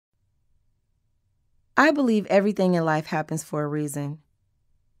I believe everything in life happens for a reason.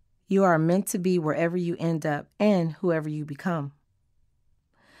 You are meant to be wherever you end up and whoever you become.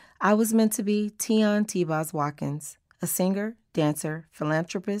 I was meant to be Tionne T-Boz Watkins, a singer, dancer,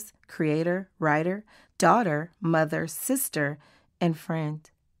 philanthropist, creator, writer, daughter, mother, sister, and friend.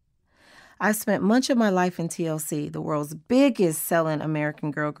 I spent much of my life in TLC, the world's biggest selling American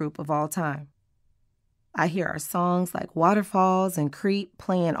girl group of all time. I hear our songs like Waterfalls and Creep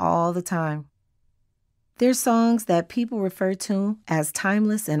playing all the time. They're songs that people refer to as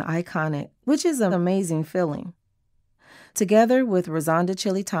timeless and iconic, which is an amazing feeling. Together with Rosanda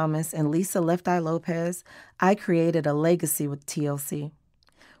Chili Thomas and Lisa Left Eye Lopez, I created a legacy with TLC.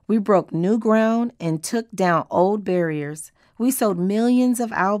 We broke new ground and took down old barriers. We sold millions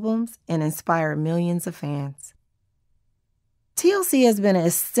of albums and inspired millions of fans. TLC has been an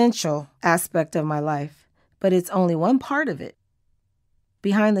essential aspect of my life, but it's only one part of it.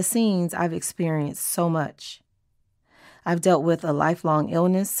 Behind the scenes, I've experienced so much. I've dealt with a lifelong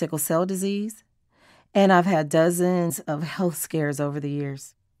illness, sickle cell disease, and I've had dozens of health scares over the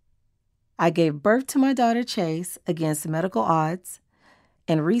years. I gave birth to my daughter Chase against medical odds,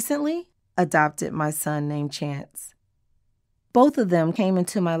 and recently adopted my son named Chance. Both of them came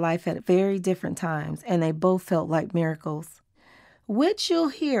into my life at very different times, and they both felt like miracles, which you'll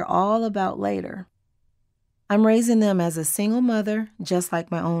hear all about later. I'm raising them as a single mother, just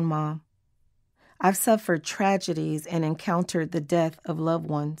like my own mom. I've suffered tragedies and encountered the death of loved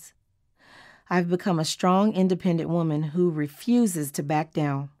ones. I've become a strong, independent woman who refuses to back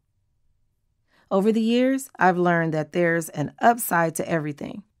down. Over the years, I've learned that there's an upside to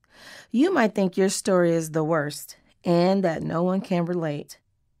everything. You might think your story is the worst and that no one can relate,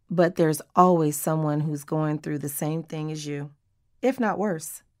 but there's always someone who's going through the same thing as you, if not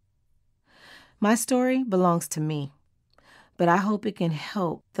worse. My story belongs to me, but I hope it can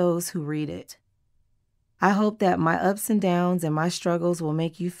help those who read it. I hope that my ups and downs and my struggles will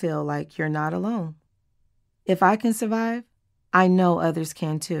make you feel like you're not alone. If I can survive, I know others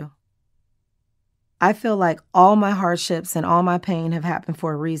can too. I feel like all my hardships and all my pain have happened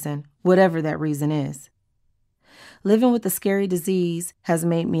for a reason, whatever that reason is. Living with a scary disease has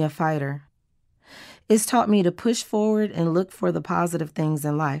made me a fighter. It's taught me to push forward and look for the positive things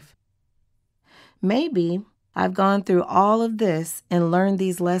in life. Maybe I've gone through all of this and learned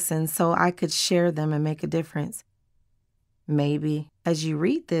these lessons so I could share them and make a difference. Maybe, as you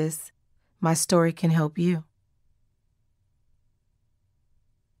read this, my story can help you.